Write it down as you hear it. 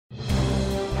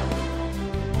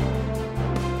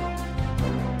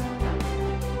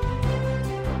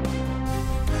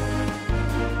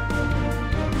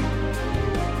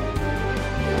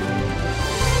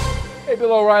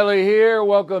Bill O'Reilly here.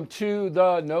 Welcome to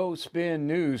the No Spin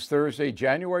News, Thursday,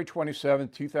 January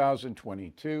 27th,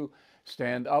 2022.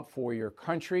 Stand up for your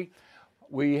country.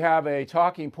 We have a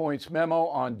talking points memo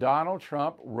on Donald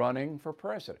Trump running for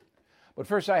president. But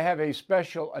first, I have a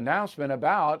special announcement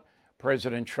about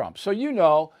President Trump. So you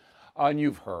know, and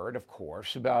you've heard, of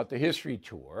course, about the history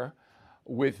tour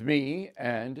with me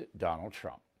and Donald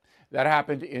Trump. That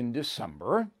happened in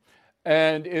December,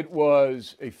 and it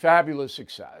was a fabulous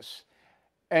success.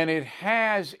 And it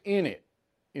has in it,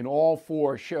 in all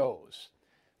four shows,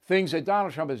 things that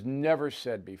Donald Trump has never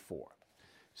said before.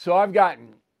 So I've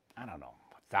gotten,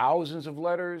 thousands of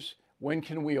letters. When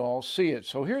can we all see it?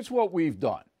 So here's what we've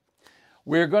done.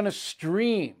 We're going to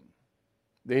stream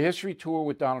the history tour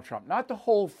with Donald Trump. Not the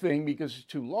whole thing because it's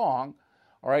too long,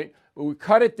 all right? But we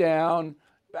cut it down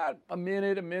about a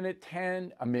minute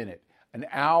 10, an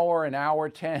hour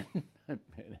 10, a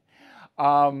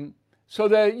minute. So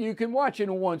that you can watch it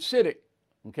in one sitting.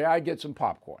 Okay, I get some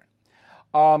popcorn.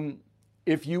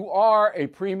 If you are a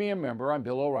premium member on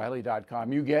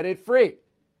BillO'Reilly.com, you get it free.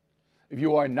 If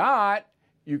you are not,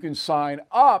 you can sign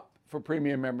up for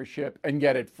premium membership and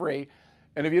get it free.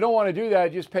 And if you don't want to do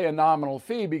that, just pay a nominal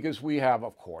fee because we have,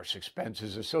 of course,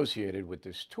 expenses associated with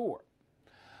this tour.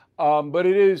 But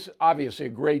it is obviously a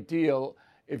great deal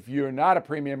if you're not a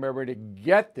premium member to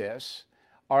get this,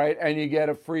 all right, and you get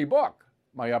a free book.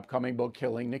 My upcoming book,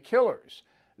 Killing the Killers,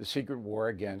 The Secret War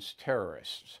Against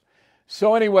Terrorists.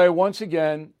 So anyway, once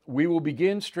again, we will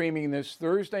begin streaming this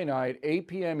Thursday night, 8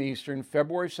 p.m. Eastern,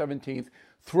 February 17th,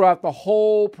 throughout the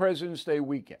whole President's Day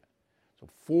weekend. So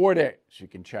 4 days, you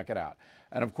can check it out.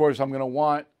 And of course, I'm going to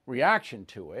want reaction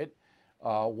to it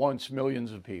once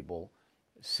millions of people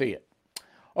see it.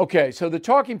 Okay, so the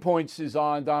talking points is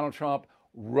on Donald Trump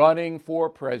running for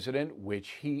president,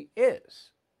 which he is.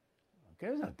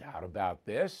 There's no doubt about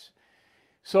this.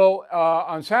 So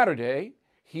on Saturday,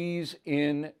 he's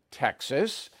in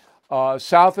Texas,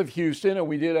 south of Houston, and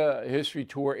we did a history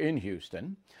tour in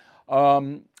Houston.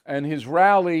 And his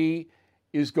rally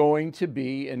is going to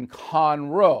be in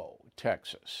Conroe,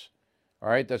 Texas. All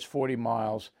right, that's 40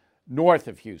 miles north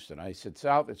of Houston. I said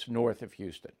south, it's north of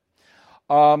Houston.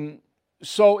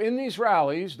 So in these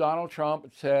rallies, Donald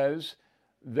Trump says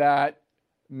that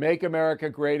Make America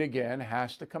Great Again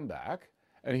has to come back.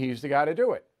 And he's the guy to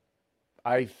do it.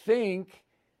 I think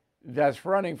that's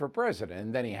running for president.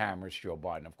 And then he hammers Joe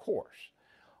Biden, of course.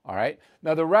 All right.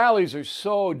 Now, the rallies are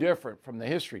so different from the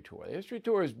history tour. The history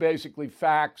tour is basically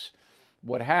facts,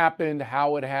 what happened,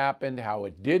 how it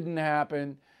didn't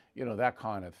happen, that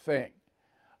kind of thing.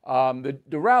 The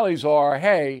rallies are,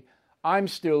 hey, I'm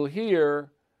still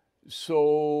here,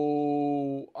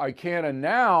 so I can't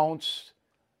announce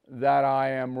that I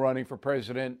am running for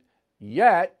president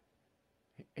yet.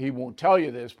 He won't tell you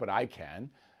this, but I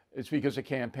can. It's because of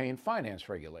campaign finance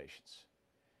regulations.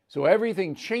 So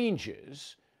everything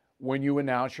changes when you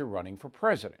announce you're running for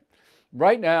president.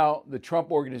 Right now, the Trump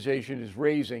organization is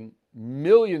raising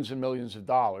millions and millions of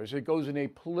dollars. It goes in a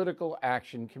political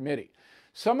action committee.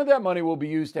 Some of that money will be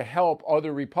used to help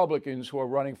other Republicans who are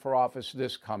running for office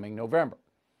this coming November.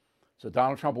 So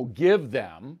Donald Trump will give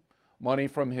them money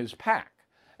from his PAC,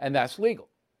 and that's legal.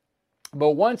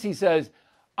 But once he says,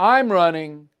 I'm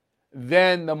running,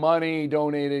 then the money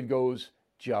donated goes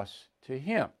just to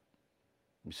him.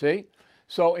 You see?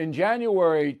 So in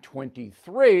January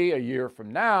 23, a year from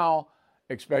now,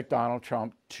 expect Donald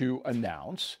Trump to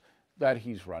announce that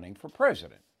he's running for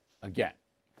president again.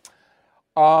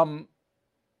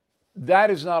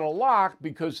 That is not a lock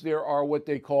because there are what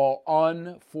they call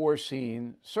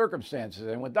unforeseen circumstances.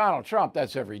 And with Donald Trump,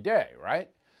 that's every day, right?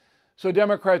 So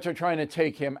Democrats are trying to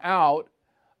take him out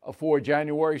for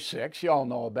January 6th. You all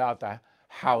know about the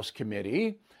House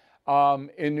committee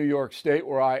in New York State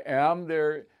where I am.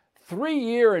 Their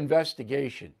 3-year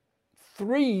investigation,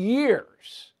 3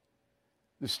 years.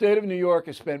 The state of New York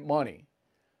has spent money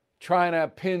trying to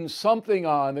pin something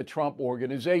on the Trump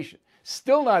organization.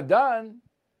 Still not done.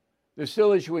 They're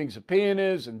still issuing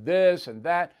subpoenas and this and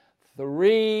that.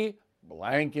 3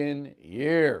 blanking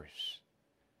years.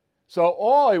 So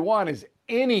all I want is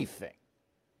anything,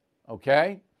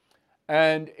 okay?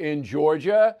 And in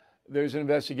Georgia, there's an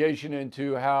investigation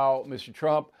into how Mr.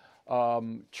 Trump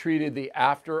treated the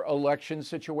after-election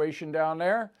situation down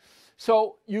there.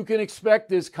 So you can expect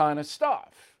this kind of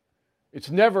stuff. It's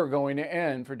never going to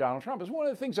end for Donald Trump. It's one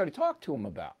of the things I talked to him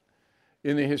about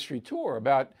in the history tour,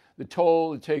 about the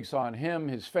toll it takes on him,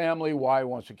 his family, why he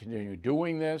wants to continue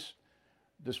doing this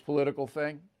political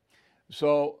thing.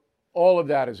 So all of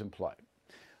that is in play.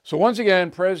 So once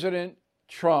again, President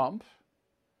Trump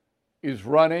is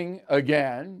running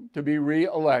again to be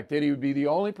reelected. He would be the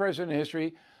only president in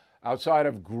history outside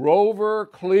of Grover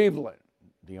Cleveland,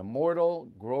 the immortal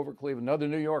Grover Cleveland, another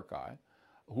New York guy,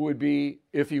 who would be,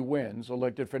 if he wins,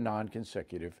 elected for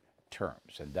non-consecutive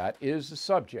terms. And that is the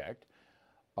subject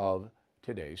of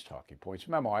today's Talking Points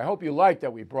memo. I hope you like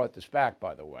that we brought this back,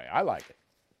 by the way. I like it.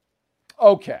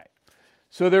 Okay,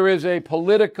 so there is a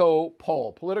Politico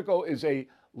poll. Politico is a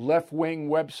left-wing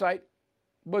website,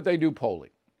 but they do polling,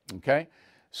 okay?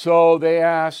 So they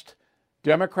asked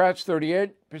Democrats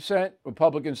 38%,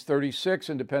 Republicans 36%,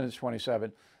 Independents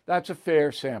 27%. That's a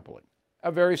fair sampling.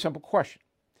 A very simple question.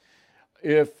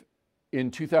 If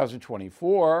in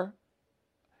 2024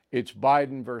 it's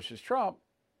Biden versus Trump,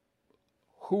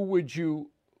 who would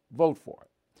you vote for?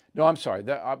 No, I'm sorry.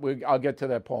 I'll get to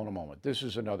that poll in a moment. This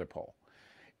is another poll.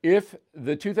 If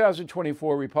the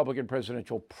 2024 Republican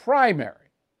presidential primary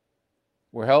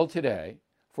were held today,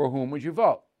 for whom would you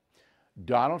vote?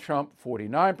 Donald Trump,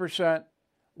 49%,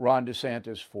 Ron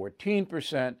DeSantis,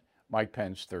 14%, Mike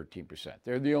Pence, 13%.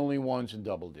 They're the only ones in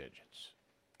double digits,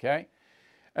 okay?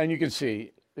 And you can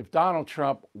see, if Donald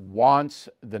Trump wants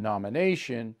the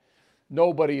nomination,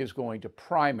 nobody is going to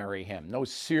primary him, no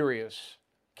serious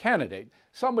candidate.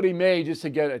 Somebody may just to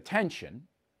get attention,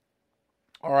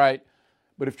 all right?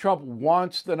 But if Trump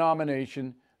wants the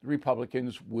nomination, the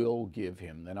Republicans will give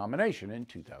him the nomination in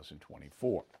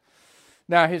 2024.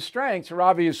 Now, his strengths are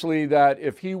obviously that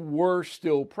if he were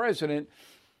still president,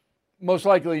 most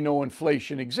likely no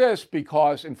inflation exists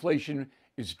because inflation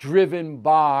is driven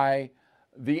by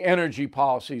the energy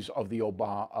policies of the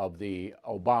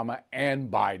Obama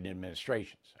and Biden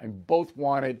administrations. And both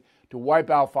wanted to wipe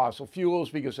out fossil fuels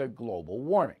because of global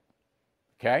warming.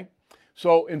 Okay?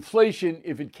 So inflation,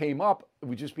 if it came up, it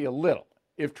would just be a little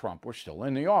if Trump were still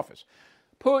in the office.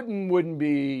 Putin wouldn't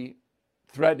be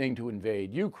threatening to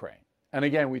invade Ukraine. And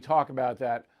again, we talk about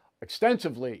that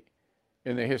extensively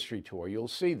in the history tour. You'll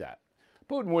see that.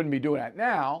 Putin wouldn't be doing that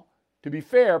now. To be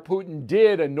fair, Putin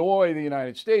did annoy the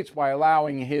United States by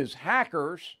allowing his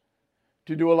hackers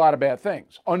to do a lot of bad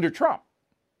things under Trump.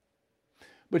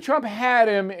 But Trump had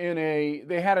him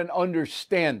they had an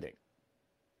understanding,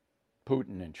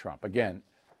 Putin and Trump. Again,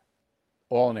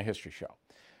 all in a history show.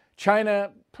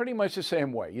 China, pretty much the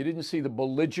same way. You didn't see the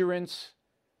belligerence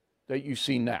that you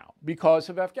see now because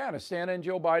of Afghanistan, and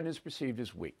Joe Biden is perceived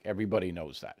as weak. Everybody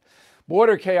knows that.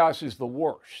 Border chaos is the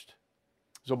worst.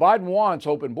 So Biden wants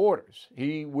open borders.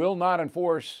 He will not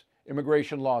enforce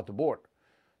immigration law at the border.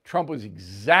 Trump was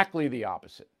exactly the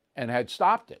opposite and had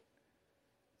stopped it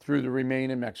through the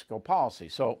Remain in Mexico policy.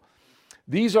 So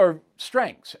these are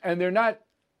strengths, and they're not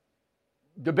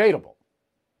debatable.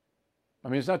 I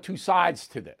mean, there's not two sides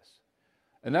to this.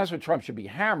 And that's what Trump should be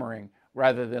hammering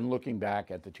rather than looking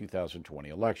back at the 2020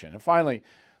 election. And finally,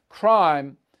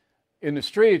 crime in the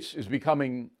streets is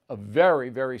becoming a very,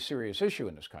 very serious issue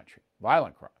in this country.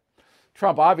 Violent crime.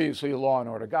 Trump, obviously a law and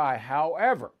order guy.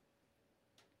 However,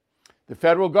 the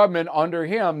federal government under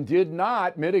him did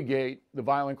not mitigate the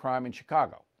violent crime in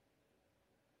Chicago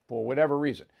for whatever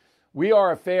reason. We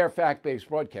are a fair, fact-based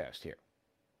broadcast here.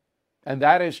 And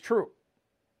that is true.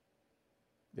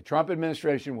 The Trump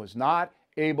administration was not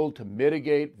able to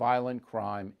mitigate violent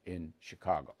crime in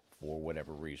Chicago for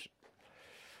whatever reason.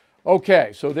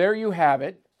 Okay, so there you have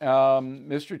it.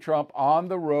 Mr. Trump on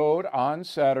the road on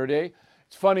Saturday.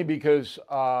 It's funny because,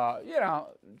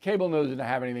 cable news didn't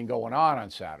have anything going on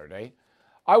Saturday.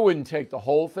 I wouldn't take the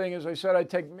whole thing, as I said. I'd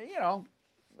take,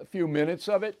 a few minutes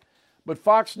of it. But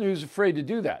Fox News is afraid to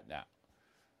do that now.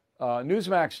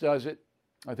 Newsmax does it.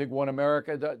 I think One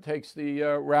America takes the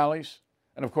rallies.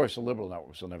 And, of course, the liberal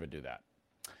networks will never do that.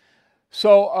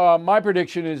 So my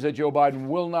prediction is that Joe Biden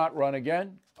will not run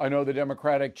again. I know the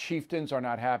Democratic chieftains are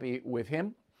not happy with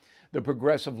him. The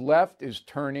progressive left is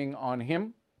turning on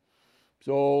him.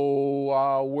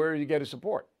 So where do you get his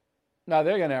support? Now,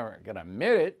 they're never going to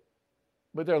admit it,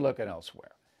 but they're looking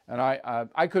elsewhere. And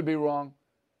I could be wrong,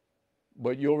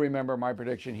 but you'll remember my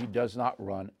prediction. He does not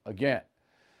run again.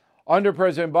 Under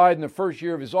President Biden, the first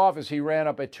year of his office, he ran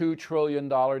up a $2 trillion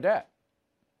debt.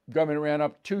 Government ran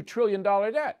up $2 trillion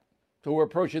debt. So we're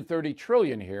approaching $30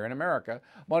 trillion here in America,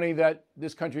 money that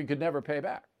this country could never pay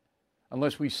back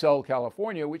unless we sell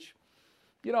California, which,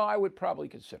 I would probably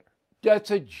consider.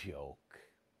 That's a joke.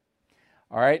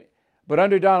 All right. But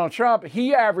under Donald Trump,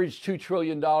 he averaged $2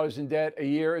 trillion in debt a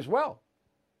year as well.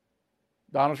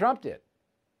 Donald Trump did.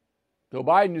 Joe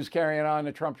Biden is carrying on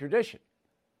the Trump tradition.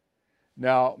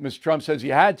 Now, Mr. Trump says he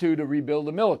had to rebuild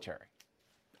the military.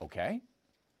 Okay.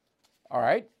 All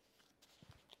right.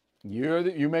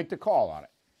 You make the call on it.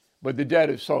 But the debt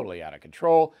is totally out of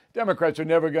control. Democrats are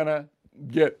never going to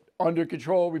get under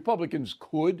control. Republicans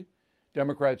could,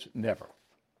 Democrats never.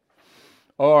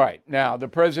 All right, now the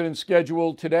president's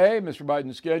schedule today, Mr.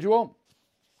 Biden's schedule,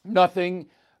 nothing,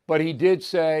 but he did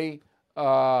say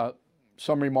some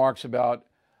remarks about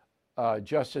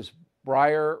Justice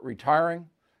Breyer retiring.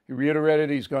 He reiterated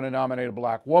he's going to nominate a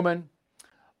black woman.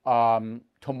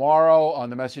 Tomorrow on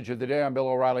the message of the day on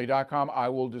BillO'Reilly.com, I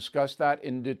will discuss that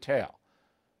in detail.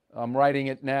 I'm writing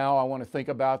it now. I want to think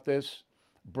about this,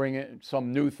 bring in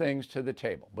some new things to the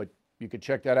table. But you could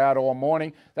check that out all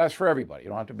morning. That's for everybody. You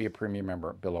don't have to be a premium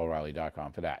member at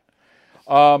BillO'Reilly.com for that.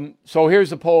 So here's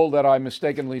the poll that I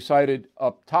mistakenly cited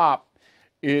up top.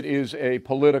 It is a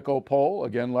political poll,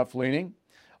 again, left-leaning.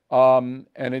 And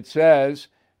it says,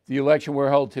 the election were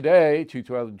held today,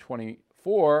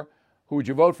 2024, who would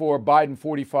you vote for? Biden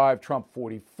 45, Trump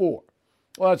 44.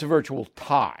 Well, that's a virtual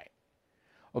tie.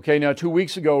 Okay, now 2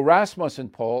 weeks ago, Rasmussen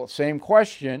poll, same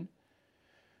question,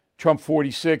 Trump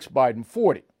 46, Biden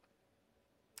 40.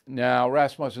 Now,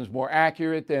 Rasmussen's more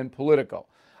accurate than Politico.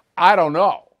 I don't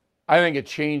know. I think it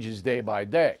changes day by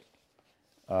day,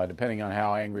 depending on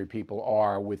how angry people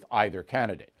are with either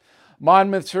candidate.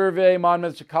 Monmouth survey,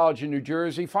 Monmouth's a college in New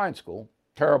Jersey, fine school,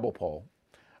 terrible poll.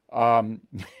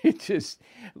 It just,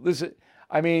 listen,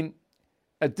 I mean,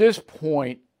 at this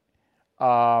point,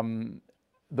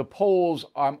 the polls,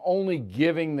 I'm only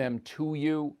giving them to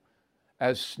you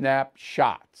as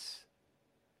snapshots,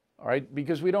 all right,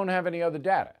 because we don't have any other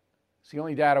data. It's the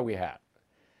only data we have.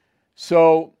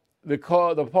 So the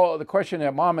question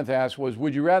that Monmouth asked was,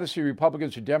 would you rather see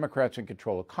Republicans or Democrats in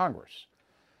control of Congress?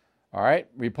 All right,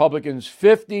 Republicans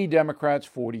 50, Democrats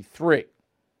 43.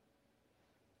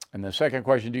 And the second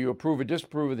question, do you approve or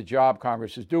disapprove of the job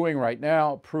Congress is doing right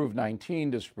now? Approve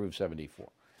 19, disapprove 74.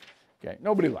 Okay,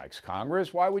 nobody likes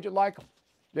Congress. Why would you like them?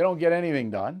 They don't get anything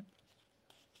done.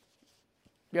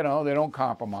 You know, they don't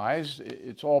compromise.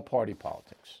 It's all party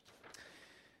politics.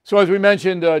 So as we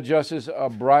mentioned, Justice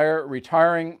Breyer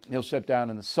retiring. He'll step down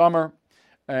in the summer.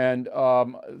 And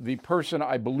the person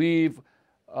I believe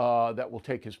that will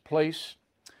take his place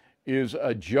is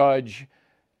a Judge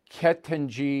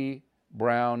Ketanji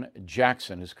Brown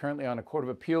Jackson, is currently on a Court of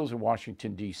Appeals in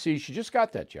Washington, D.C. She just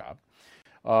got that job,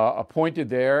 appointed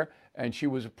there, and she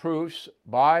was approved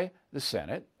by the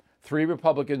Senate. 3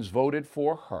 Republicans voted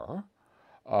for her.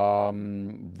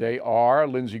 They are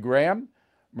Lindsey Graham,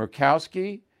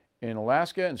 Murkowski in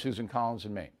Alaska, and Susan Collins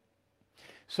in Maine.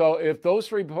 So if those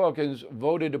 3 Republicans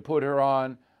voted to put her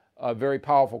on a very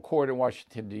powerful court in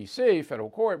Washington, D.C., federal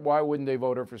court, why wouldn't they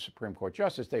vote her for Supreme Court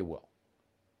Justice? They will,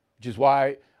 which is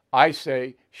why I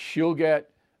say she'll get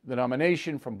the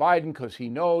nomination from Biden because he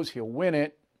knows he'll win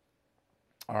it,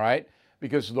 all right,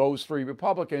 because those 3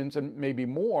 Republicans and maybe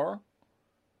more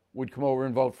would come over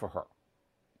and vote for her.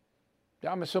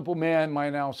 I'm a simple man. My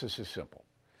analysis is simple.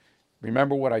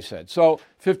 Remember what I said. So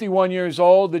 51 years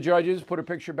old, the judges, put her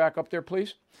picture back up there,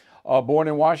 please. Born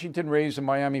in Washington, raised in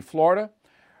Miami, Florida.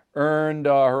 Earned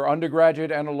her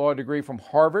undergraduate and a law degree from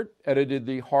Harvard, edited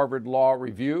the Harvard Law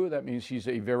Review. That means she's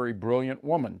a very brilliant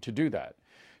woman to do that.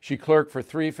 She clerked for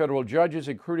 3 federal judges,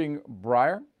 including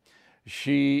Breyer.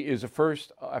 She is the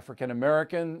first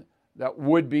African-American that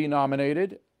would be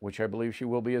nominated, which I believe she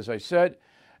will be, as I said.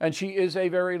 And she is a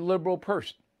very liberal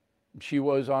person. She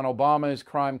was on Obama's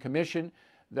crime commission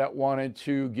that wanted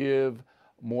to give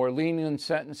more lenient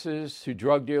sentences to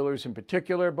drug dealers in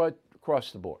particular, but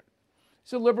across the board.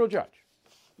 She's a liberal judge.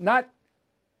 Not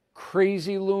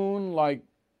crazy loon like,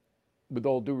 with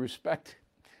all due respect,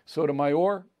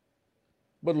 Sotomayor,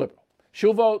 but liberal.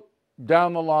 She'll vote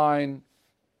down the line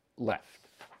left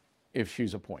if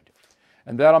she's appointed.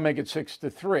 And that'll make it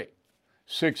 6-3.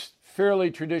 6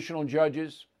 fairly traditional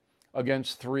judges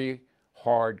against 3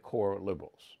 hardcore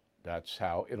liberals. That's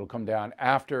how it'll come down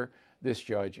after this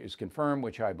judge is confirmed,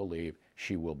 which I believe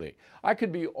she will be. I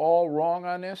could be all wrong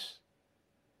on this,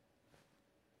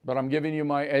 but I'm giving you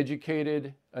my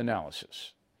educated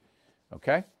analysis.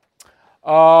 Okay?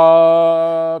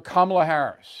 Kamala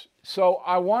Harris. So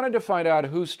I wanted to find out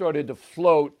who started to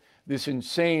float this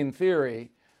insane theory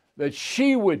that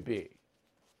she would be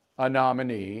a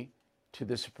nominee to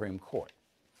the Supreme Court.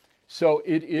 So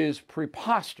it is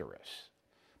preposterous.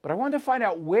 But I wanted to find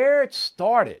out where it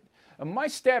started. And my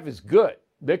staff is good.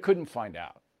 They couldn't find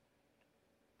out.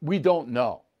 We don't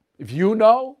know. If you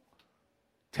know,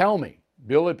 tell me.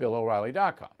 Bill at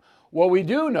BillO'Reilly.com. What we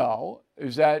do know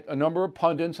is that a number of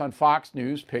pundits on Fox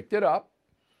News picked it up,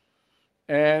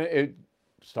 and it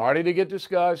started to get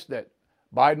discussed that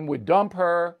Biden would dump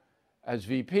her as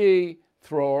VP,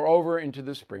 throw her over into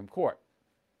the Supreme Court.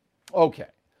 Okay.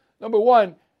 Number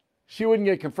one, she wouldn't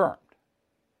get confirmed.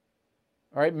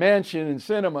 All right, Manchin and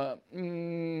Sinema,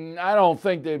 I don't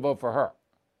think they'd vote for her.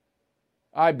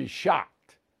 I'd be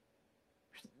shocked.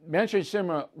 Manchin and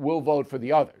Sinema will vote for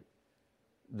the other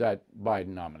that Biden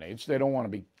nominates. They don't want to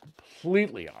be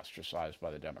completely ostracized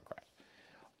by the Democrats.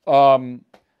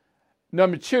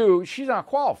 Number two, she's not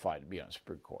qualified to be on the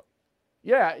Supreme Court.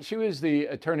 Yeah, she was the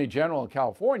Attorney General of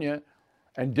California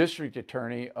and District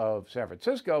Attorney of San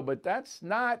Francisco, but that's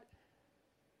not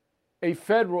a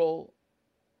federal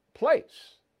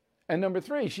place. And number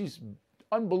three, she's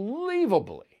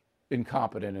unbelievably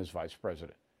incompetent as vice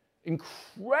president.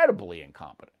 Incredibly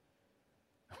incompetent.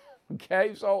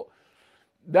 Okay, so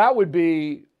that would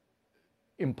be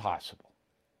impossible.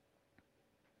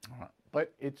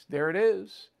 But there it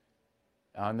is.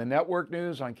 On the network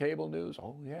news, on cable news,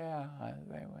 oh yeah.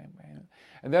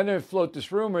 And then they float this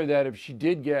rumor that if she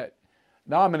did get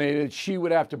nominated, she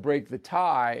would have to break the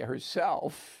tie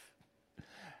herself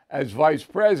as vice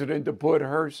president to put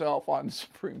herself on the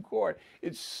Supreme Court.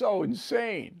 It's so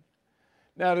insane.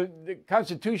 Now, the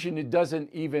Constitution, it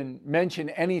doesn't even mention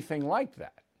anything like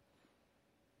that.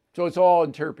 So it's all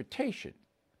interpretation.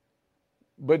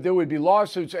 But there would be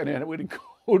lawsuits and it would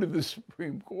go to the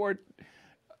Supreme Court.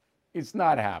 It's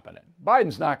not happening.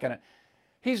 Biden's not going to,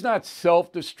 he's not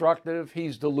self-destructive,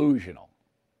 he's delusional.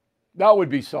 That would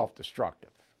be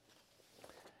self-destructive.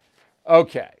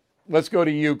 Okay, let's go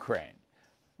to Ukraine.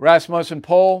 Rasmussen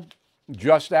poll,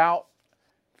 just out.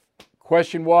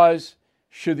 Question was,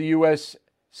 should the U.S.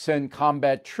 send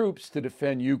combat troops to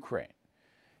defend Ukraine?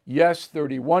 Yes,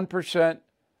 31%.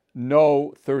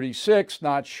 No, 36%.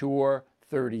 Not sure,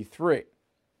 33%.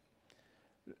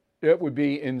 It would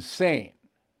be insane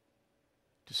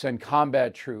to send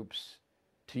combat troops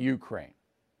to Ukraine.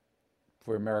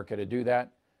 For America to do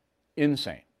that,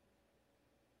 insane.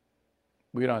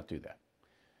 We don't do that.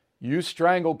 You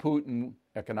strangle Putin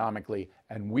economically,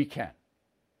 and we can.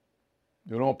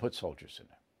 You don't put soldiers in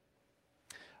there.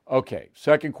 Okay,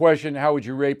 second question, how would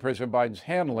you rate President Biden's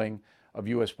handling of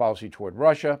U.S. policy toward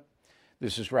Russia?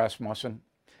 This is Rasmussen.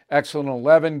 Excellent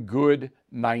 11, good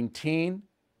 19.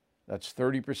 That's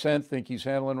 30% think he's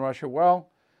handling Russia well.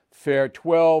 Fair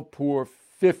 12, poor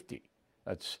 50.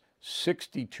 That's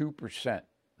 62%.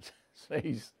 So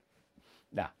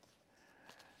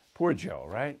poor Joe,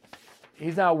 right?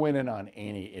 He's not winning on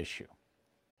any issue.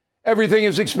 Everything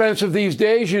is expensive these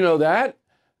days, you know that.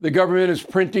 The government is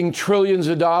printing trillions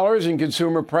of dollars and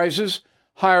consumer prices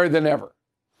higher than ever.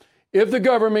 If the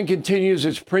government continues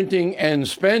its printing and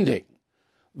spending,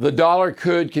 the dollar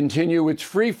could continue its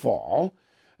free fall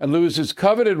and lose its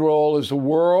coveted role as the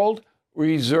world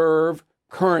reserve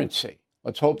currency.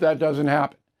 Let's hope that doesn't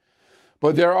happen.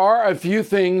 But there are a few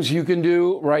things you can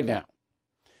do right now.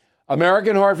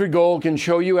 American Hartford Gold can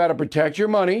show you how to protect your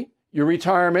money, your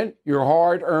retirement, your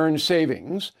hard-earned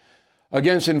savings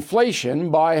against inflation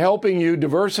by helping you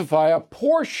diversify a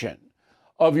portion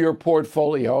of your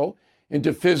portfolio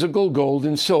into physical gold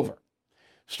and silver.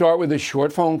 Start with a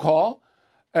short phone call,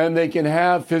 and they can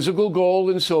have physical gold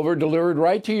and silver delivered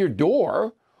right to your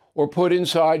door or put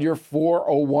inside your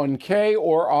 401k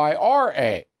or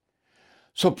IRA.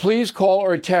 So please call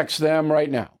or text them right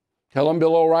now. Tell them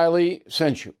Bill O'Reilly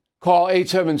sent you. Call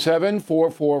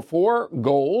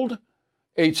 877-444-GOLD,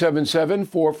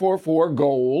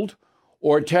 877-444-GOLD,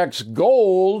 or text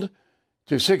GOLD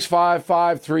to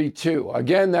 65532.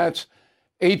 Again, that's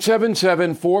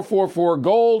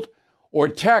 877-444-GOLD, or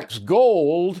text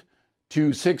GOLD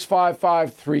to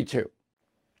 65532.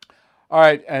 All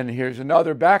right, and here's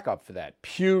another backup for that.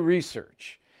 Pew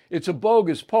Research. It's a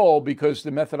bogus poll because the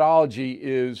methodology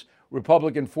is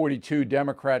Republican 42,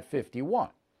 Democrat 51.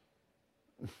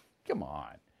 Come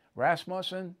on,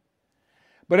 Rasmussen.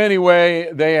 But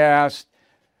anyway, they asked,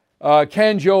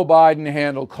 can Joe Biden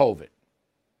handle COVID?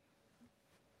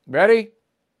 Ready?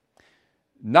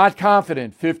 Not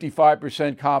confident,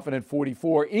 55%, confident,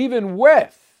 44%, even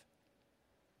with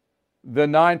the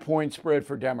 9-point spread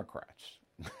for Democrats.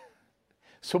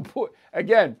 So, poor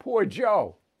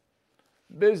Joe.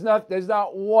 There's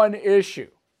not one issue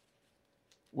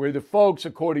where the folks,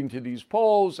 according to these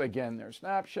polls, again, they're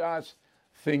snapshots,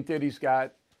 think that he's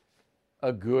got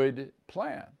a good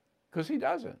plan. Because he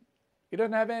doesn't. He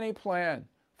doesn't have any plan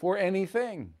for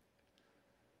anything.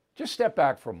 Just step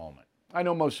back for a moment. I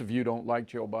know most of you don't like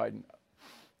Joe Biden,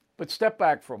 but step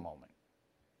back for a moment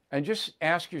and just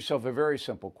ask yourself a very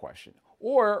simple question,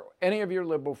 or any of your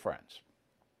liberal friends.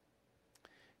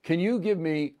 Can you give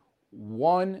me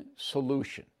one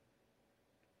solution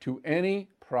to any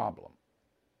problem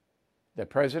that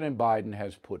President Biden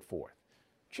has put forth?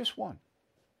 Just one.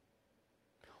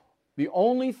 The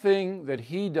only thing that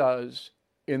he does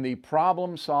in the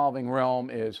problem-solving realm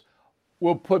is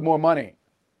we'll put more money.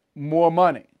 More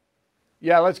money.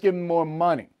 Yeah, let's give them more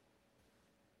money.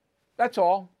 That's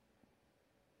all.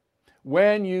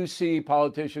 When you see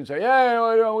politicians say,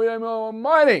 yeah, we have more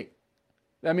money,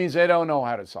 that means they don't know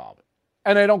how to solve it.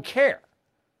 And they don't care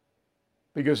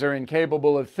because they're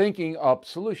incapable of thinking up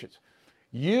solutions.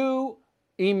 You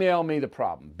email me the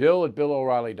problem,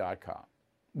 bill@billoreilly.com.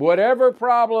 Whatever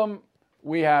problem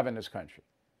we have in this country,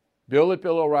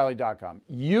 bill@billoreilly.com.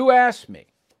 You ask me,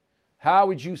 how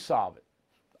would you solve it?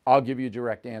 I'll give you a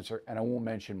direct answer, and I won't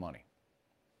mention money.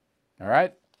 All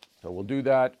right? So we'll do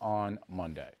that on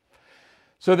Monday.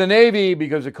 So the Navy,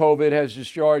 because of COVID, has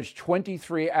discharged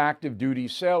 23 active duty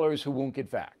sailors who won't get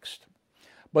vaxxed.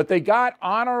 But they got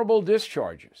honorable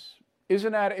discharges.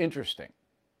 Isn't that interesting?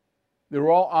 They were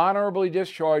all honorably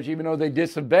discharged, even though they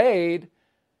disobeyed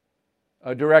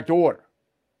a direct order.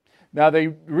 Now,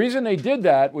 the reason they did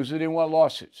that was they didn't want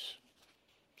lawsuits.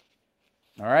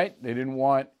 All right? They didn't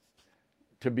want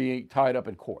to be tied up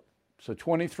in court. So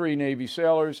 23 Navy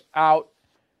sailors out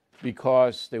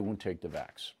because they won't take the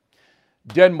vax.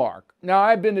 Denmark. Now,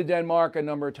 I've been to Denmark a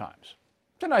number of times.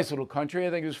 It's a nice little country. I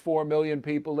think there's 4 million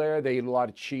people there. They eat a lot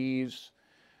of cheese.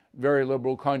 Very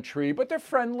liberal country, but they're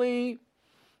friendly.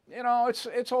 You know,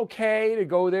 it's okay to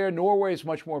go there. Norway is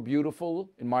much more beautiful,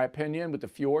 in my opinion, with the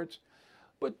fjords.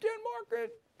 But Denmark,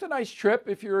 it's a nice trip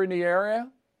if you're in the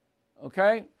area.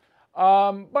 Okay?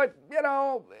 But, you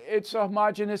know, it's a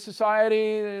homogenous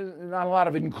society. There's not a lot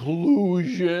of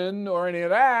inclusion or any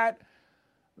of that.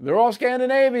 They're all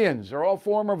Scandinavians. They're all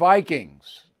former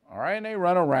Vikings. All right? And they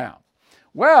run around.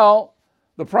 Well,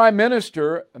 the Prime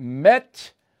Minister,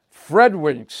 Mette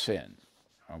Frederiksen,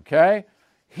 okay,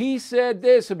 he said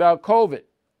this about COVID,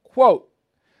 quote,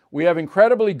 "We have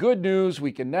incredibly good news.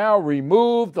 We can now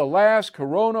remove the last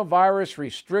coronavirus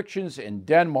restrictions in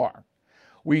Denmark.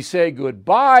 We say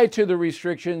goodbye to the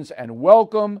restrictions and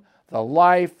welcome the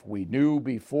life we knew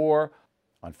before.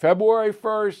 On February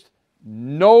 1st,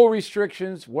 no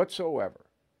restrictions whatsoever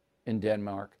in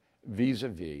Denmark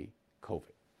vis-a-vis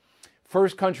COVID.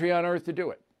 First country on earth to do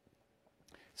it.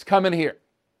 It's coming here.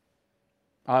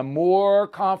 I'm more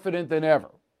confident than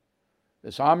ever.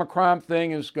 This Omicron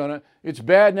thing is it's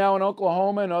bad now in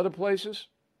Oklahoma and other places.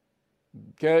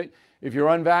 Okay? If you're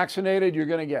unvaccinated, you're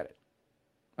going to get it.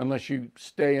 Unless you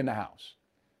stay in the house.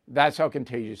 That's how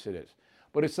contagious it is.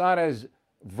 But it's not as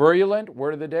virulent,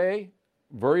 word of the day,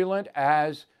 virulent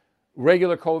as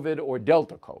regular COVID or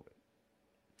Delta COVID.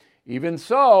 Even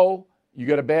so, you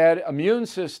got a bad immune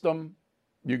system,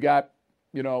 you got,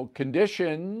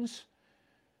 conditions,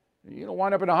 you don't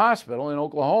wind up in a hospital, and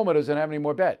Oklahoma doesn't have any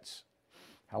more beds.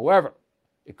 However,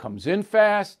 it comes in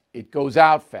fast, it goes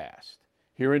out fast.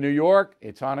 Here in New York,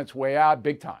 it's on its way out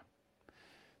big time.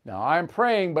 Now, I'm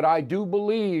praying, but I do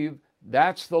believe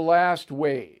that's the last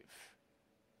wave.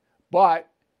 But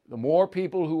the more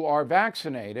people who are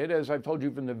vaccinated, as I've told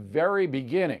you from the very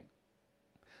beginning,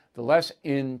 the less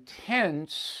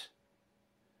intense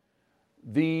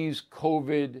these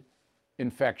COVID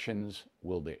infections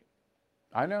will be.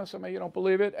 I know some of you don't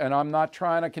believe it, and I'm not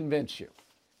trying to convince you.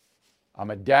 I'm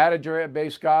a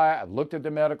data-based guy. I've looked at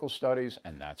the medical studies,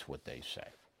 and that's what they say.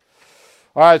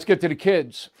 All right, let's get to the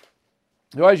kids.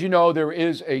 So as you know, there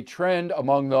is a trend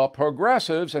among the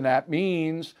progressives, and that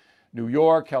means New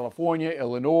York, California,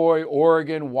 Illinois,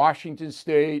 Oregon, Washington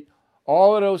State,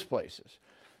 all of those places.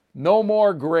 No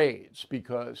more grades,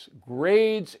 because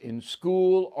grades in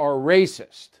school are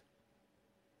racist.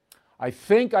 I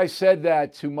think I said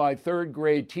that to my third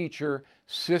grade teacher,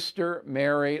 Sister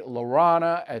Mary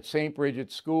Lorana at St.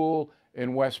 Bridget's School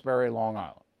in Westbury, Long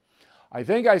Island. I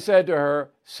think I said to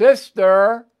her,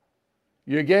 "Sister,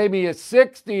 you gave me a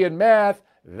 60 in math.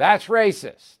 That's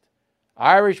racist.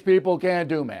 Irish people can't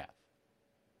do math."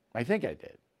 I think I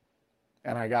did.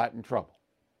 And I got in trouble.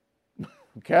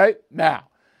 Okay? Now,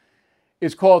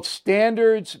 it's called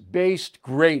standards-based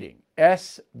grading,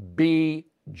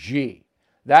 SBG.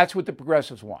 That's what the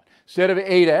progressives want. Instead of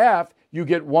A to F, you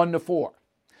get 1 to 4.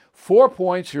 4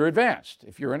 points, you're advanced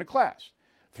if you're in a class.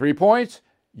 3 points,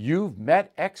 you've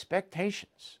met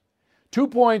expectations. 2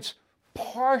 points,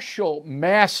 partial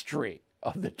mastery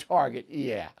of the target.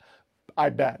 Yeah, I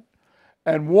bet.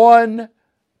 And 1,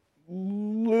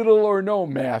 little or no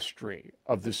mastery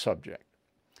of the subject.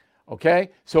 Okay?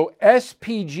 So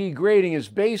SPG grading is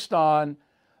based on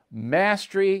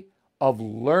mastery of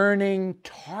learning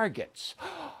targets.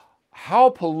 How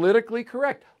politically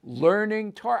correct.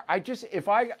 Learning target.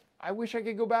 I wish I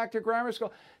could go back to grammar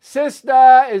school.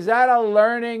 Sister, is that a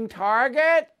learning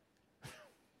target?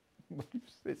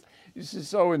 This is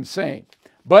so insane.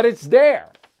 But it's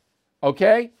there.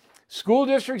 Okay? School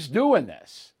districts doing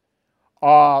this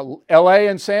LA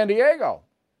and San Diego.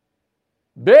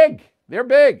 Big. They're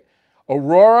big.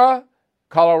 Aurora,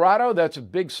 Colorado, that's a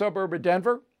big suburb of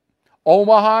Denver.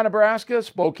 Omaha, Nebraska.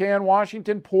 Spokane,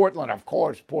 Washington. Portland, of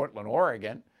course, Portland,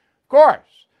 Oregon. Of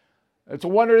course. It's a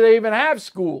wonder they even have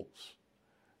schools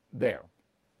there.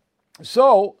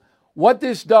 So what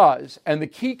this does, and the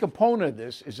key component of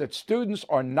this, is that students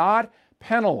are not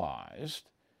penalized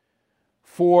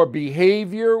for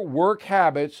behavior, work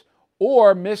habits,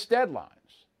 or missed deadlines.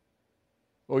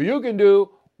 Well, you can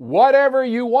do whatever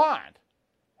you want,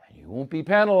 and you won't be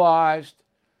penalized.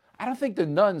 I don't think the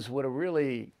nuns would have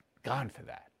really gone for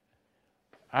that.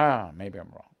 Maybe I'm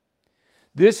wrong.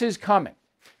 This is coming.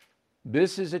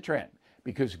 This is a trend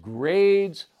because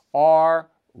grades are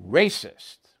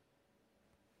racist.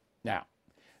 Now,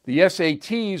 the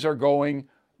SATs are going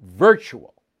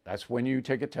virtual. That's when you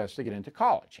take a test to get into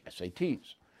college,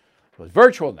 SATs. So it's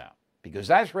virtual now because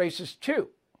that's racist too,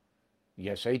 the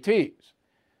SATs.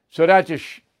 So that just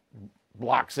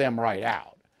blocks them right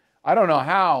out. I don't know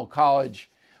how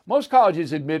most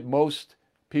colleges admit most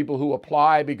people who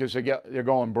apply because they're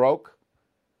going broke.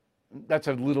 That's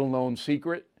a little known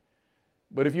secret.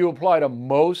 But if you apply to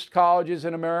most colleges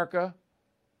in America,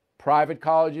 private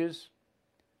colleges,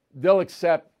 they'll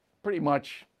accept pretty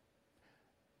much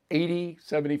 80,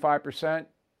 75%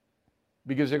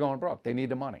 because they're going broke. They need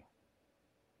the money.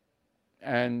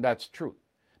 And that's true.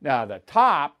 Now, the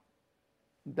top,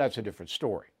 that's a different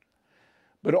story.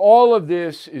 But all of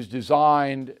this is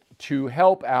designed to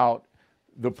help out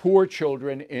the poor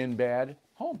children in bad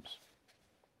homes.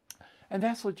 And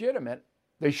that's legitimate.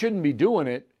 They shouldn't be doing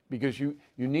it because you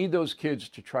need those kids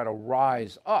to try to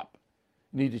rise up.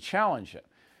 You need to challenge them.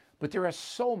 But there are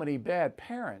so many bad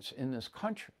parents in this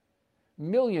country.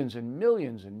 Millions and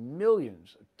millions and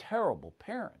millions of terrible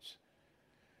parents.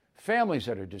 Families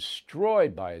that are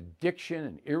destroyed by addiction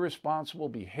and irresponsible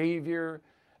behavior,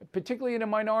 particularly in the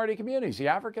minority communities. The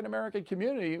African American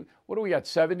community, what do we got,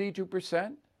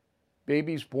 72%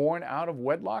 babies born out of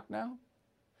wedlock now?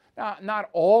 Now, not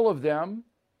all of them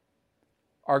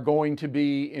are going to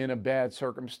be in a bad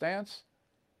circumstance.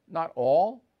 Not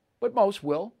all, but most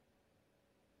will.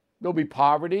 There'll be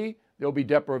poverty, there'll be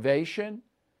deprivation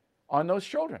on those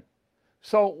children.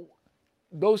 So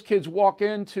those kids walk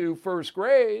into first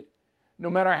grade, no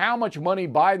matter how much money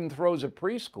Biden throws at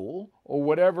preschool or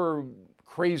whatever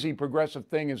crazy progressive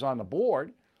thing is on the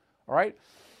board, all right,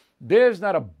 there's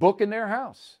not a book in their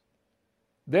house.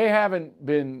 They haven't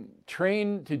been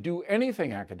trained to do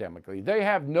anything academically. They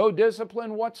have no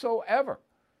discipline whatsoever.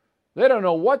 They don't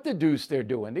know what the deuce they're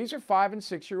doing. These are 5- and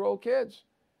 6-year-old kids.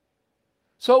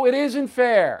 So it isn't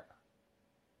fair.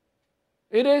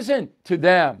 It isn't to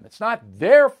them. It's not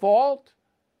their fault.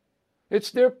 It's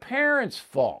their parents'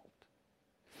 fault.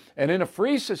 And in a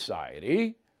free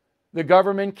society, the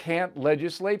government can't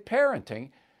legislate parenting,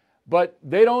 but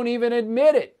they don't even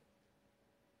admit it.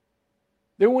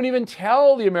 They won't even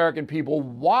tell the American people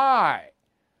why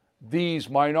these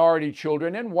minority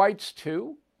children, and whites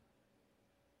too,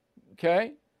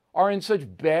 okay, are in such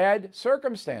bad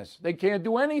circumstances. They can't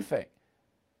do anything.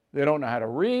 They don't know how to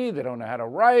read. They don't know how to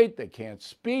write. They can't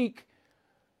speak.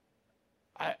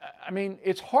 I mean,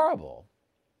 it's horrible.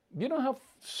 You know how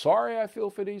sorry I feel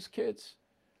for these kids?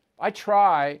 I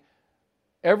try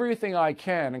everything I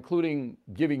can, including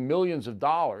giving millions of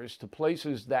dollars to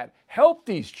places that help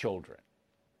these children.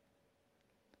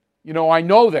 You know, I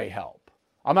know they help.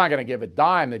 I'm not going to give a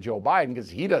dime to Joe Biden because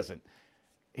he's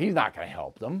not going to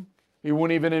help them. He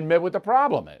won't even admit what the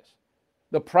problem is.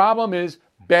 The problem is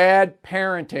bad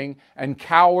parenting and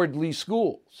cowardly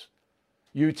schools.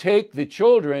 You take the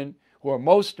children who are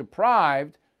most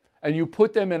deprived and you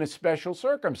put them in a special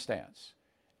circumstance.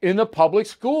 In the public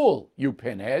school, you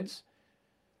pinheads,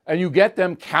 and you get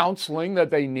them counseling that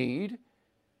they need,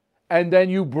 and then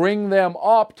you bring them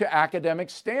up to academic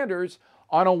standards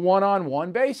on a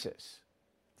one-on-one basis.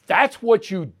 That's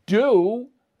what you do.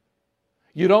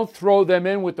 You don't throw them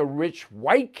in with the rich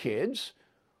white kids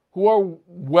who are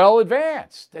well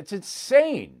advanced. That's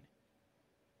insane.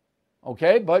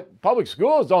 Okay, but public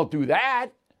schools don't do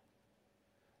that.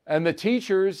 And the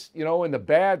teachers, you know, in the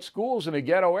bad schools in the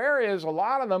ghetto areas, a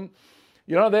lot of them,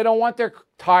 you know, they don't want their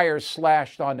tires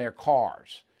slashed on their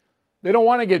cars. They don't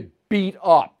want to get beat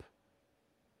up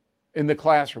in the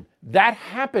classroom. That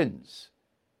happens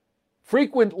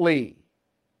frequently.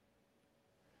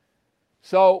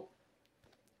 So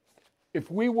if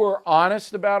we were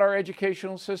honest about our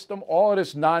educational system, all of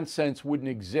this nonsense wouldn't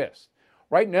exist.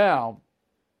 Right now,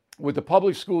 what the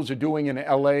public schools are doing in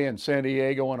LA and San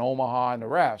Diego and Omaha and the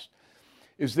rest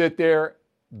is that they're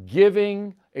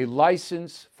giving a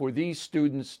license for these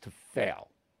students to fail.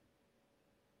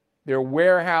 They're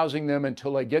warehousing them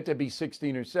until they get to be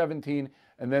 16 or 17,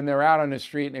 and then they're out on the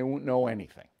street and they won't know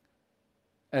anything.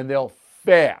 And they'll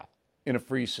fail in a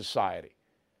free society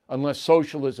unless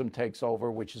socialism takes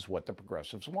over, which is what the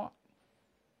progressives want.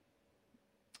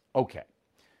 Okay,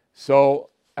 so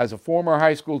as a former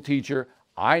high school teacher,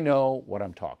 I know what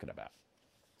I'm talking about.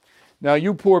 Now,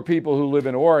 you poor people who live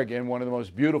in Oregon, one of the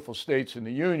most beautiful states in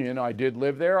the Union, I did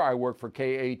live there. I worked for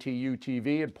KATU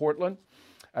TV in Portland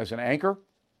as an anchor,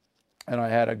 and I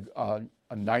had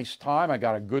a nice time. I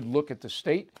got a good look at the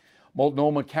state.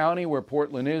 Multnomah County, where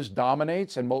Portland is,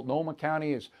 dominates, and Multnomah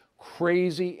County is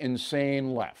crazy,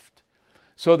 insane left.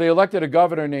 So they elected a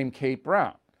governor named Kate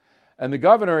Brown, and the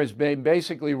governor has been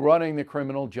basically running the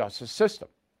criminal justice system.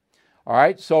 All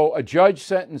right, so a judge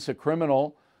sentenced a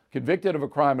criminal convicted of a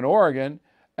crime in Oregon,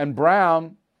 and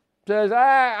Brown says,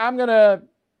 I'm going to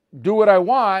do what I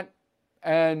want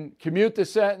and commute the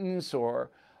sentence or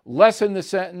lessen the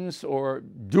sentence or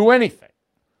do anything.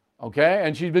 Okay,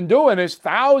 and she's been doing this.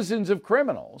 Thousands of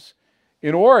criminals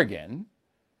in Oregon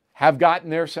have gotten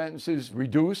their sentences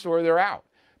reduced or they're out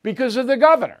because of the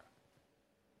governor.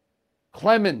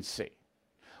 Clemency.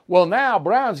 Well, now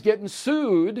Brown's getting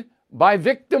sued by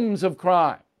victims of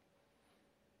crime,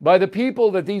 by the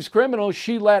people that these criminals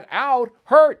she let out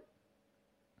hurt.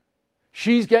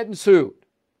 She's getting sued.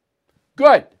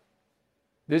 Good.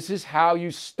 This is how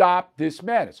you stop this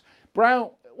madness.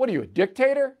 Brown, what are you, a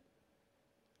dictator?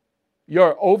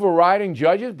 You're overriding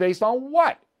judges based on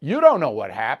what? You don't know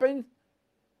what happened.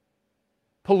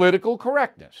 Political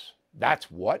correctness.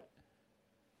 That's what.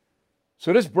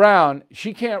 So this Brown,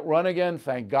 she can't run again,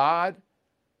 thank God.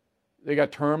 They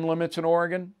got term limits in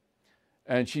Oregon.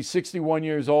 And she's 61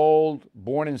 years old,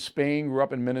 born in Spain, grew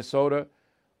up in Minnesota,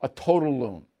 a total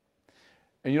loon.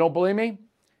 And you don't believe me?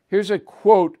 Here's a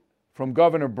quote from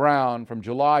Governor Brown from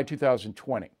July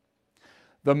 2020.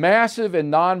 The massive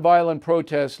and nonviolent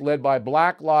protests led by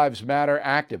Black Lives Matter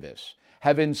activists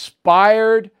have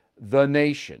inspired the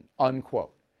nation,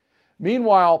 unquote.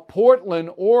 Meanwhile,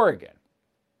 Portland, Oregon,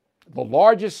 the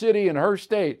largest city in her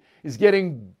state, is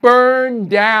getting burned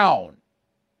down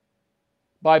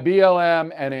by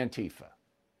BLM and Antifa.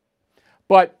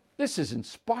 But this is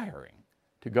inspiring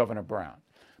to Governor Brown.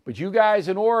 But you guys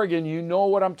in Oregon, you know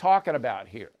what I'm talking about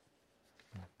here.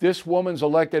 This woman's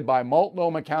elected by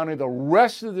Multnomah County. The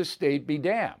rest of the state be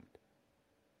damned.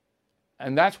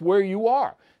 And that's where you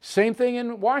are. Same thing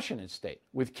in Washington State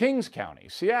with Kings County,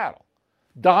 Seattle.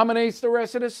 Dominates the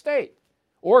rest of the state.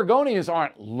 Oregonians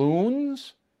aren't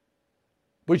loons,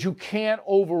 but you can't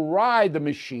override the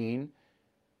machine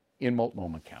in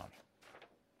Multnomah County.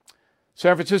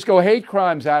 San Francisco hate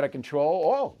crimes out of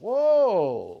control. Oh,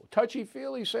 whoa,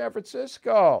 touchy-feely San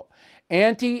Francisco.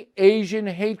 Anti-Asian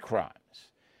hate crimes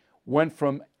went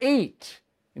from 8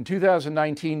 in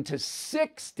 2019 to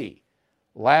 60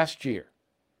 last year.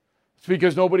 It's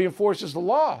because nobody enforces the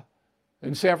law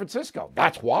in San Francisco.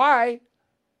 That's why.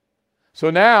 So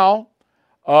now,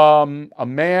 a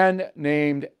man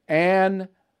named An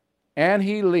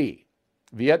Hee Lee,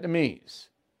 Vietnamese,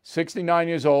 69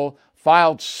 years old,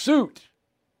 filed suit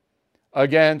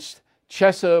against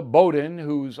Chesa Bowden,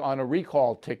 who's on a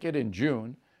recall ticket in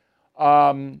June,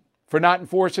 for not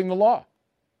enforcing the law.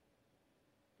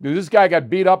 This guy got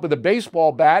beat up with a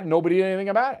baseball bat and nobody did anything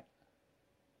about it.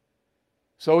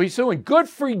 So he's suing. Good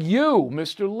for you,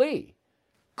 Mr. Lee.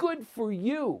 Good for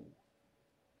you.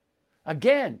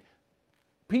 Again,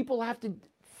 people have to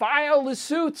file the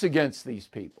suits against these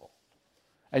people.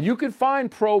 And you can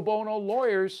find pro bono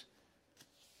lawyers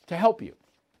to help you.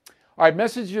 All right,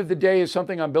 message of the day is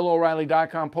something on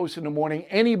BillO'Reilly.com, posted in the morning.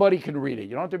 Anybody can read it.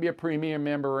 You don't have to be a premium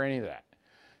member or any of that.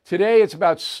 Today, it's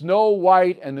about Snow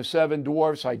White and the Seven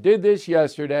Dwarfs. I did this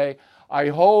yesterday. I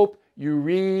hope you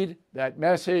read that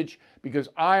message because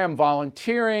I am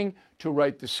volunteering to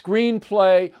write the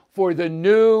screenplay for the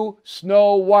new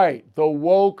Snow White, the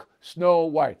woke Snow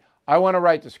White. I want to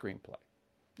write the screenplay.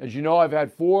 As you know, I've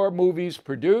had 4 movies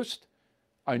produced.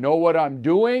 I know what I'm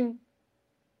doing.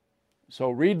 So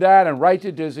read that and write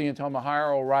to Disney and tell them to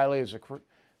hire O'Reilly as a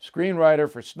screenwriter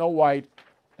for Snow White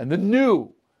and the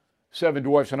new Seven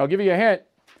Dwarfs. And I'll give you a hint.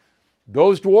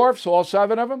 Those dwarfs, all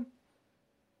 7 of them,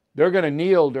 they're going to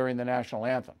kneel during the national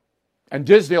anthem. And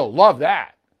Disney will love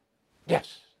that.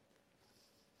 Yes.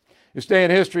 This day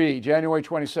in history, January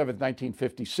 27th,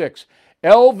 1956,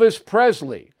 Elvis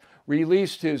Presley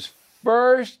released his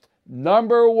first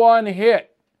 #1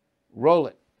 hit. Roll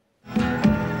it.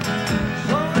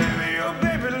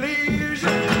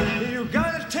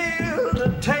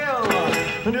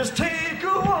 Just take a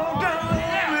walk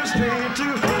down the street to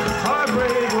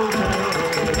Heartbreak Hotel.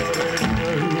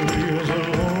 You're so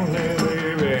lonely,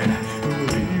 baby.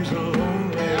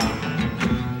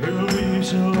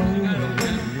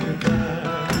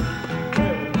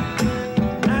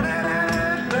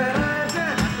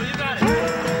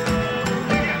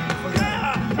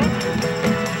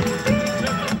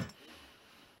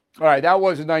 All right, that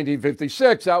was in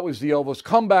 1956. That was the Elvis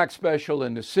comeback special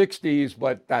in the 60s,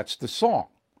 but that's the song.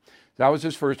 That was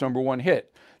his first number one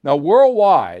hit. Now,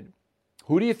 worldwide,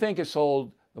 who do you think has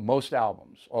sold the most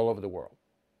albums all over the world?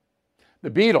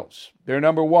 The Beatles, they're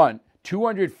number one,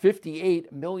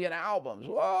 258 million albums.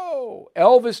 Whoa!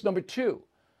 Elvis, number two,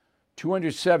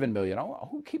 207 million. Oh,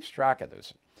 who keeps track of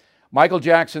this? Michael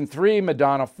Jackson, 3,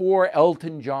 Madonna, 4,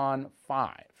 Elton John,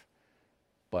 5.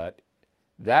 But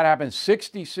that happened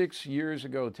 66 years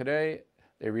ago today.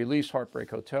 They released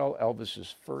Heartbreak Hotel,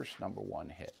 Elvis's first number one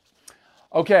hit.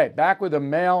 Okay, back with a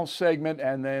mail segment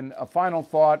and then a final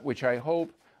thought, which I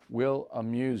hope will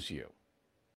amuse you.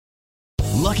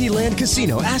 Lucky Land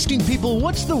Casino, asking people,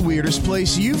 what's the weirdest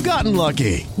place you've gotten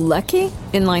lucky? Lucky?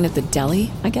 In line at the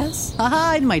deli, I guess?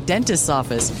 Aha, in my dentist's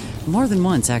office. More than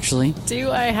once, actually.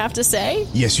 Do I have to say?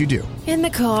 Yes, you do. In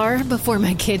the car before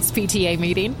my kids' PTA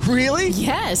meeting. Really?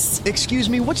 Yes. Excuse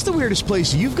me, what's the weirdest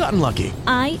place you've gotten lucky?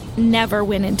 I never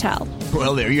win and tell.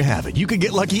 Well, there you have it. You can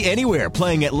get lucky anywhere,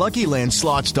 playing at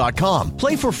LuckyLandSlots.com.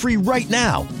 Play for free right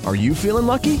now. Are you feeling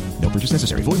lucky? No purchase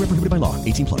necessary. Void where prohibited by law.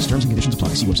 18 plus. Terms and conditions apply.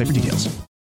 See website for details.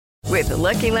 With the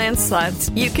Lucky Land Slots,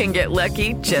 you can get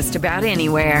lucky just about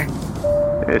anywhere.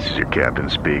 This is your captain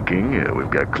speaking.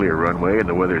 We've got clear runway and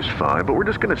the weather's fine, but we're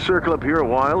just going to circle up here a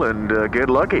while and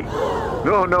get lucky.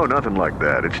 No, nothing like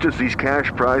that. It's just these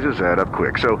cash prizes add up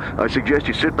quick. So I suggest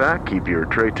you sit back, keep your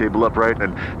tray table upright,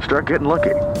 and start getting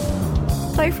lucky.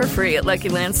 Play for free at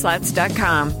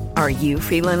LuckyLandSlots.com. Are you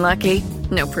feeling lucky?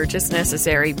 No purchase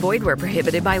necessary. Void where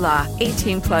prohibited by law.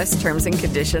 18 plus terms and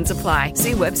conditions apply.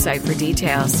 See website for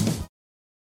details.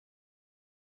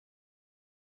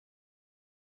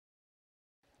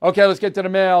 Okay, let's get to the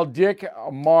mail. Dick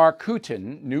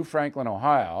Marcutin, New Franklin,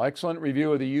 Ohio. Excellent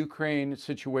review of the Ukraine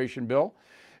situation, Bill.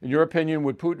 In your opinion,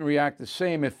 would Putin react the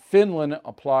same if Finland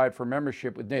applied for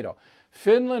membership with NATO?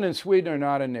 Finland and Sweden are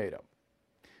not in NATO.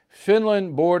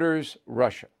 Finland borders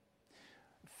Russia.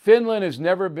 Finland has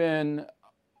never been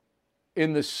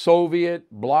in the Soviet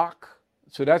bloc,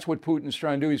 so that's what Putin's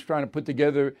trying to do. He's trying to put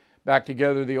back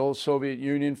together the old Soviet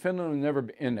Union. Finland has never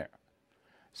been in there.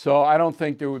 So I don't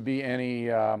think there would be any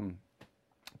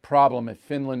problem if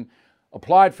Finland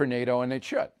applied for NATO, and it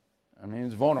should. I mean,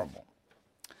 it's vulnerable.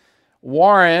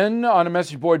 Warren, on a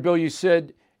message board, Bill, you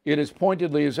said it as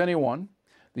pointedly as anyone,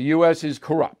 the U.S. is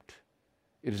corrupt.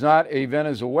 It is not a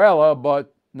Venezuela,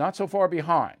 but not so far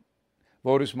behind.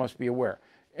 Voters must be aware.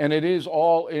 And it is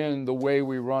all in the way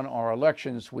we run our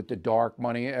elections with the dark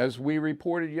money, as we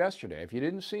reported yesterday. If you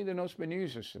didn't see the No Spin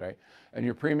News yesterday, and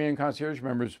your premium concierge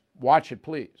members, watch it,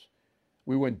 please.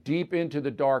 We went deep into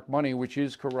the dark money, which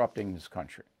is corrupting this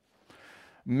country.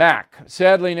 Mac,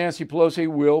 sadly, Nancy Pelosi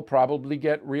will probably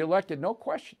get reelected, no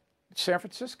question. It's San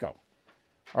Francisco.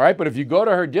 All right, but if you go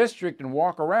to her district and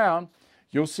walk around,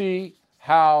 you'll see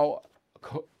how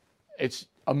it's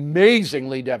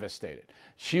amazingly devastated.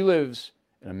 She lives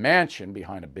in a mansion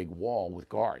behind a big wall with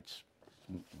guards.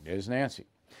 There's Nancy.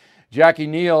 Jackie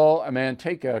Neal,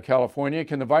 Manteca, California.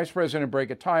 Can the vice president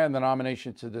break a tie on the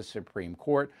nomination to the Supreme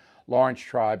Court? Lawrence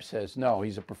Tribe says no.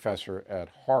 He's a professor at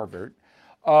Harvard.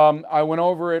 I went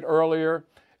over it earlier.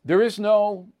 There is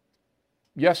no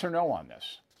yes or no on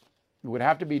this. It would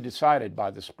have to be decided by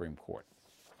the Supreme Court.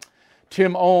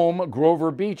 Tim Ohm,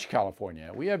 Grover Beach,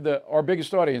 California. We have our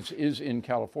biggest audience is in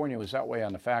California. It was that way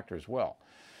on the Factor as well.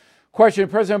 Question,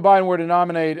 if President Biden were to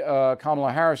nominate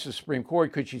Kamala Harris to the Supreme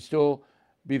Court, could she still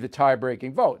be the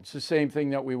tie-breaking vote? It's the same thing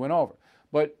that we went over.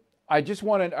 But I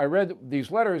read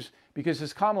these letters because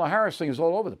this Kamala Harris thing is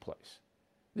all over the place.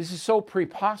 This is so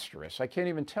preposterous, I can't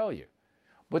even tell you.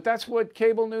 But that's what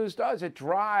cable news does. It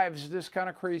drives this kind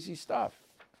of crazy stuff.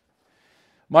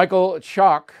 Michael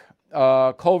Chock,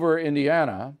 Culver,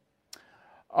 Indiana.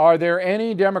 Are there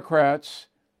any Democrats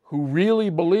who really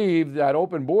believe that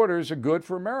open borders are good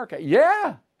for America?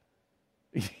 Yeah.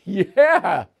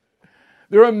 Yeah.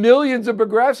 There are millions of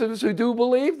progressives who do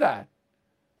believe that.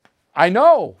 I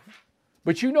know.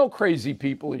 But you know crazy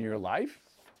people in your life.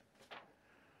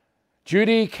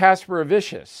 Judy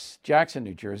Kasparovicius, Jackson,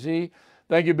 New Jersey.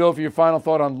 Thank you, Bill, for your final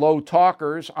thought on low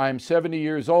talkers. I'm 70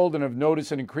 years old and have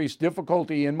noticed an increased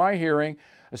difficulty in my hearing,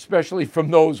 especially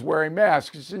from those wearing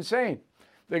masks. It's insane.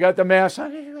 They got the mask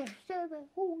on.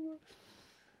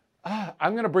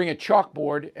 I'm going to bring a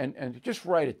chalkboard and just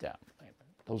write it down.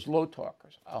 Those low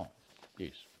talkers. Oh,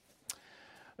 geez.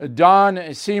 Don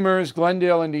Seamers,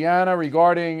 Glendale, Indiana,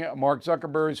 regarding Mark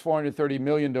Zuckerberg's $430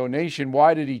 million donation.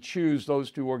 Why did he choose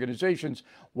those two organizations?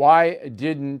 Why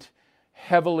didn't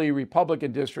heavily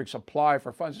Republican districts apply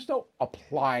for funds? There's no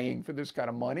applying for this kind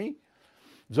of money.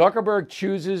 Zuckerberg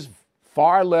chooses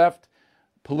far left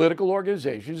political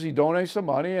organizations. He donates some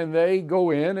money, and they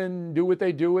go in and do what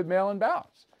they do with mail-in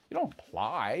ballots. You don't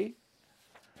apply.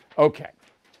 Okay.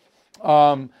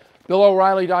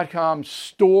 BillO'Reilly.com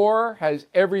store has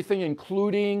everything,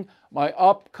 including my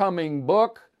upcoming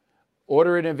book.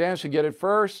 Order it in advance to get it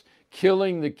first.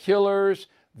 Killing the Killers,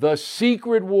 The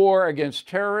Secret War Against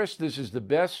Terrorists. This is the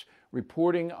best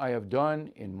reporting I have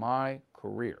done in my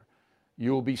career.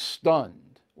 You will be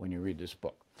stunned when you read this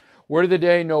book. Word of the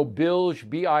day, no bilge,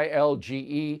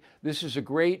 B-I-L-G-E. This is a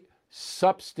great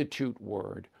substitute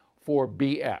word for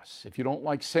BS. If you don't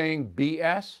like saying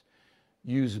BS,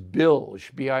 use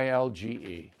bilge,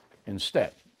 B-I-L-G-E,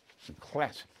 instead. It's a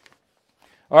classic.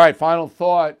 All right, final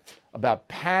thought about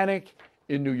panic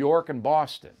in New York and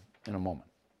Boston in a moment.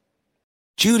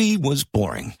 Judy was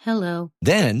boring. Hello.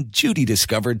 Then Judy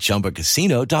discovered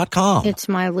ChumbaCasino.com. It's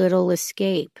my little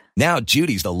escape. Now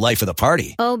Judy's the life of the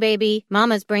party. Oh, baby,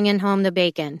 mama's bringing home the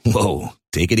bacon. Whoa,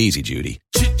 take it easy, Judy.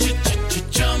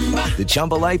 The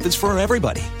Chumba life is for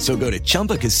everybody. So go to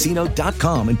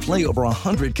ChumbaCasino.com and play over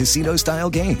 100 casino-style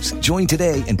games. Join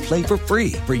today and play for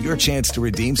free for your chance to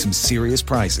redeem some serious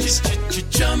prizes.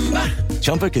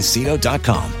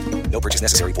 ChumbaCasino.com. No purchase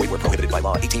necessary. Void where prohibited by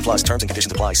law. 18 plus terms and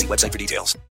conditions apply. See website for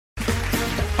details.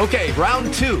 Okay,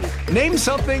 round two. Name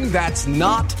something that's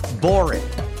not boring.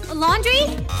 A laundry?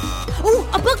 Ooh,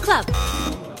 a book club.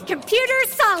 Computer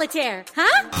solitaire,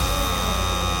 huh?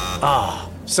 Ah,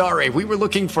 oh, sorry. We were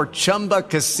looking for Chumba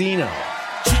Casino.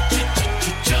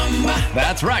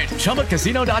 That's right.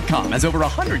 ChumbaCasino.com has over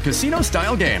 100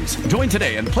 casino-style games. Join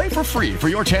today and play for free for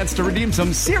your chance to redeem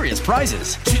some serious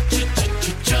prizes.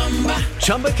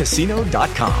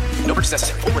 ChumbaCasino.com. No purchase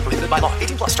necessary. Void where prohibited by law.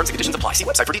 18 plus terms and conditions apply. See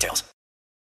website for details.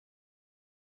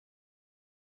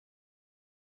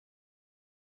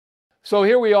 So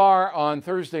here we are on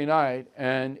Thursday night,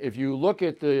 and if you look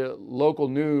at the local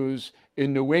news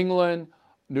in New England,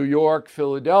 New York,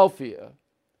 Philadelphia,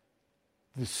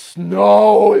 the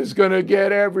snow is going to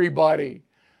get everybody.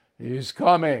 It is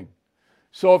coming.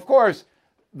 So, of course,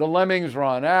 the lemmings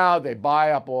run out. They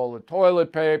buy up all the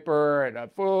toilet paper and the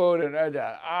food and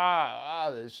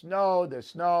the snow, the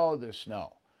snow, the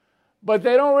snow. But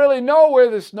they don't really know where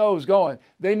the snow is going.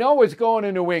 They know it's going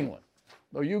to New England.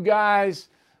 So you guys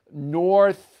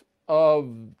north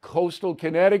of coastal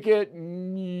Connecticut,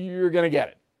 you're going to get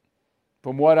it.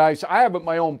 From what I have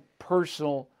my own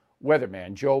personal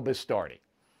weatherman, Joe Bastardi.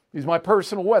 He's my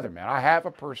personal weatherman. I have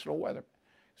a personal weatherman.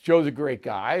 Joe's a great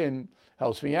guy and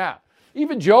helps me out.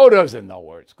 Even Joe doesn't know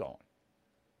where it's going.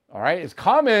 All right, it's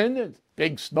coming. It's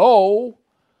big snow,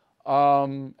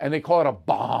 and they call it a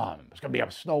bomb. It's going to be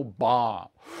a snow bomb.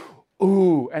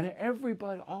 Ooh, and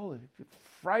everybody,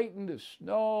 frightened of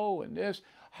snow and this.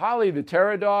 Holly, the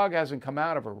terror dog, hasn't come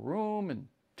out of her room in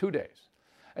 2 days.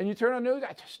 And you turn on the news,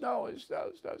 it snows. All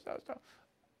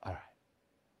right.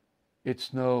 It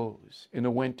snows in the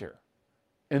winter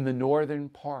in the northern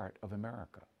part of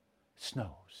America. It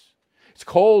snows. It's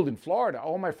cold in Florida.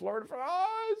 Oh, my Florida,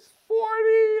 it's 40.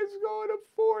 It's going to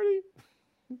 40.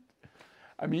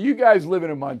 I mean, you guys living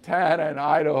in Montana and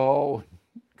Idaho,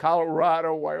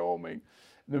 Colorado, Wyoming,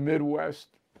 the Midwest,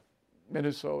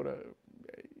 Minnesota,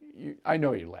 I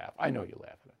know you laugh. I know you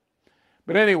laugh at it.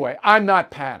 But anyway, I'm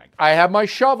not panicked. I have my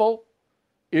shovel.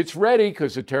 It's ready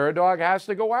because the terror dog has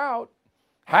to go out.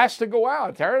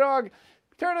 Terror dog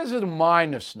doesn't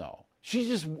mind the snow. She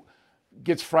just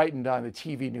gets frightened on the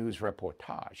TV news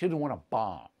reportage. She doesn't want to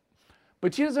bomb.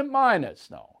 But she doesn't mind the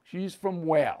snow. She's from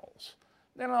Wales.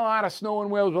 There's a lot of snow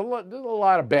in Wales. There's a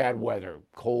lot of bad weather,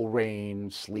 cold rain,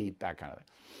 sleet, that kind of thing.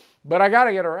 But I got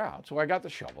to get her out. So I got the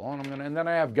shovel, and then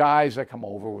I have guys that come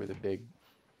over with a big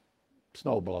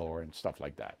snowblower and stuff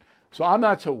like that. So I'm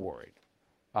not so worried.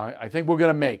 I think we're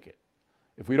going to make it.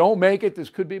 If we don't make it, this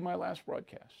could be my last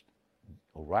broadcast.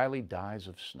 O'Reilly dies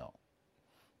of snow.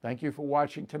 Thank you for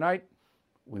watching tonight.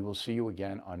 We will see you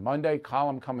again on Monday.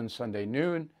 Column coming Sunday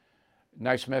noon.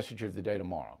 Nice message of the day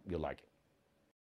tomorrow. You'll like it.